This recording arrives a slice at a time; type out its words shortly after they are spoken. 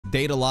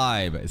Data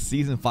Live,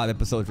 Season 5,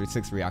 Episode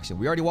 6 reaction.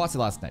 We already watched it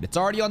last night. It's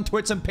already on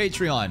Twitch and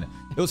Patreon.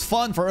 It was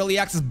fun for early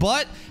access,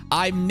 but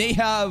I may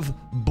have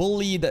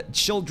bullied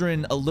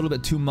children a little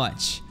bit too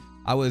much.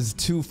 I was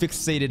too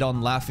fixated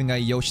on laughing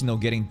at Yoshino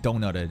getting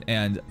donutted,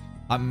 and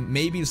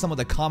maybe some of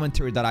the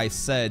commentary that I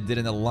said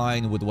didn't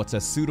align with what's a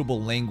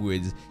suitable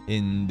language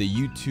in the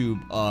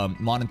YouTube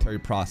monetary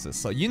process.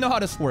 So you know how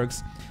this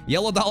works.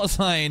 Yellow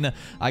 $sign.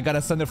 I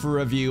gotta send it for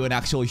review. An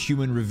actual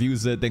human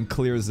reviews it, then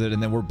clears it,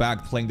 and then we're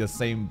back playing the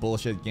same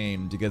bullshit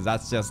game because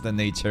that's just the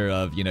nature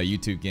of, you know,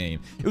 YouTube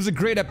game. It was a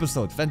great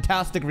episode.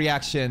 Fantastic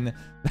reaction.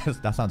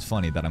 That sounds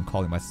funny that I'm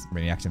calling my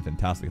reaction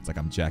fantastic. It's like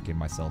I'm jacking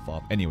myself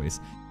up.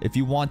 Anyways, if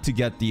you want to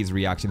get these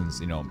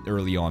reactions, you know,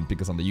 early on,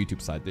 because on the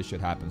YouTube side, this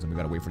shit happens and we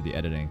gotta wait for the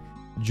editing.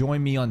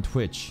 Join me on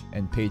Twitch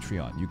and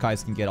Patreon. You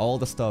guys can get all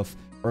the stuff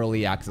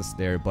early access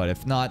there, but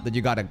if not, then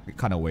you gotta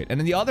kind of wait.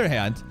 And on the other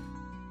hand,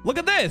 look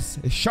at this!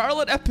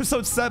 Charlotte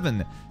episode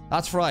 7.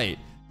 That's right.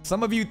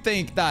 Some of you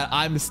think that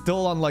I'm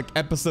still on like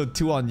episode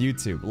 2 on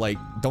YouTube. Like,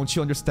 don't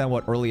you understand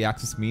what early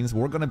access means?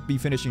 We're gonna be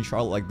finishing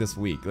Charlotte like this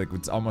week. Like,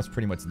 it's almost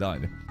pretty much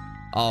done.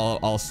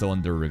 Also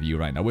under review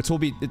right now, which will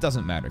be, it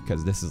doesn't matter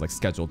because this is like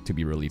scheduled to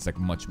be released like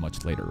much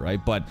later,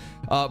 right? But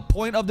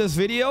point of this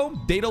video,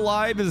 Data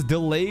Live is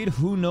delayed.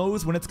 Who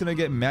knows when it's gonna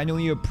get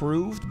manually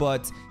approved,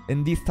 but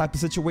in these type of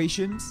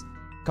situations,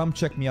 come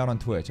check me out on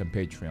Twitch and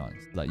Patreon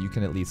so that you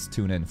can at least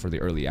tune in for the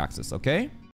early access, okay?